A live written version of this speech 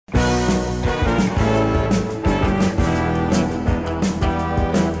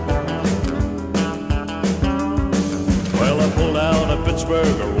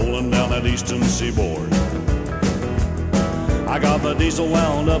Pittsburgh or rolling down that eastern seaboard. I got the diesel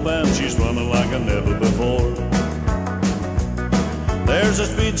wound up and she's running like I never before. There's a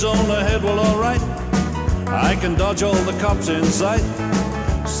speed zone ahead, well alright, I can dodge all the cops in sight.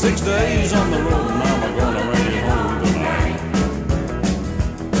 6 days on the road and I'm gonna make it home tonight.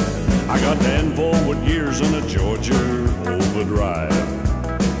 I got 10 forward gears in a Georgia overdrive.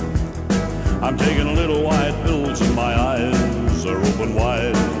 I'm taking little white pills and my eyes are open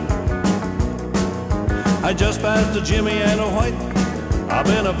wide. I just passed a Jimmy and a White, I've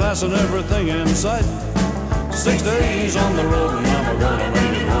been a-passing everything in sight. 6 days on the road and I'm gonna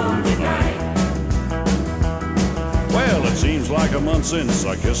make it home tonight. Well, it seems like a month since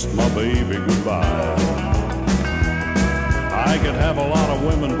I kissed my baby goodbye. I could have a lot of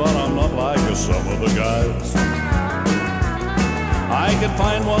women, but I'm not like some of the guys. I could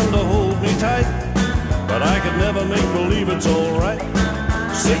find one to hold me tight, but I could never make believe it's alright.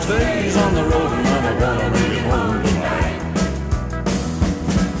 6 days on the road and I'm gonna make it home tonight.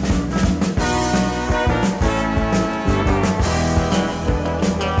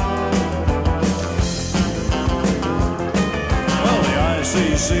 Well, the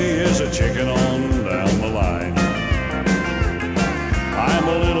ICC is a chicken on down the line. I'm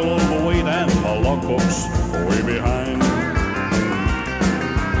a little overweight and my logbook's way behind.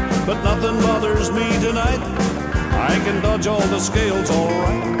 But nothing bothers me tonight, I can dodge all the scales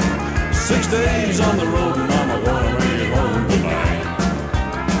alright. 6 days on the road and I'm gonna make it home tonight.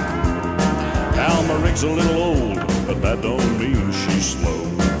 Now my rig's a little old, but that don't mean she's slow.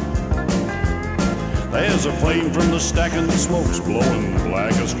 There's a flame from the stack and the smoke's blowing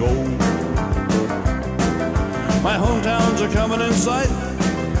black as coal. My hometowns are coming in sight.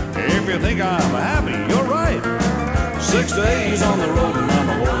 If you think I'm happy, you're right. 6 days on the road and I'm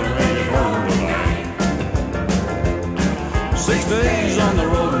gonna make it home tonight. 6 days on the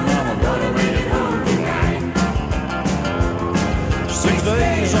road and I'm gonna make it home tonight. 6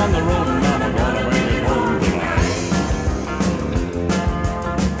 days on the road.